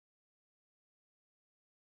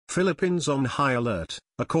Philippines on high alert,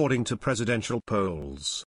 according to presidential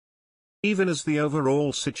polls. Even as the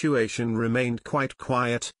overall situation remained quite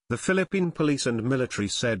quiet, the Philippine police and military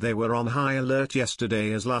said they were on high alert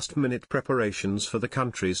yesterday as last-minute preparations for the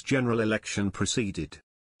country's general election proceeded.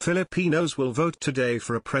 Filipinos will vote today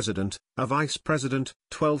for a president, a vice president,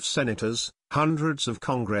 12 senators, hundreds of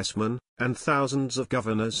congressmen, and thousands of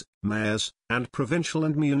governors, mayors, and provincial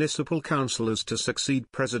and municipal councillors to succeed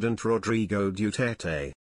President Rodrigo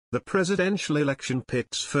Duterte. The presidential election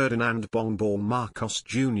pits Ferdinand Bongbong Marcos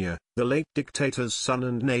Jr., the late dictator's son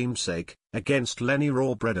and namesake, against Leni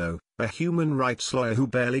Robredo, a human rights lawyer who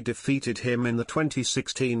barely defeated him in the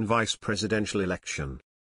 2016 vice presidential election.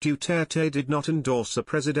 Duterte did not endorse a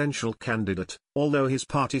presidential candidate, although his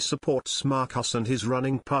party supports Marcos and his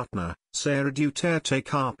running partner, Sara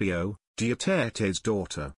Duterte-Carpio, Duterte's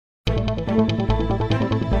daughter.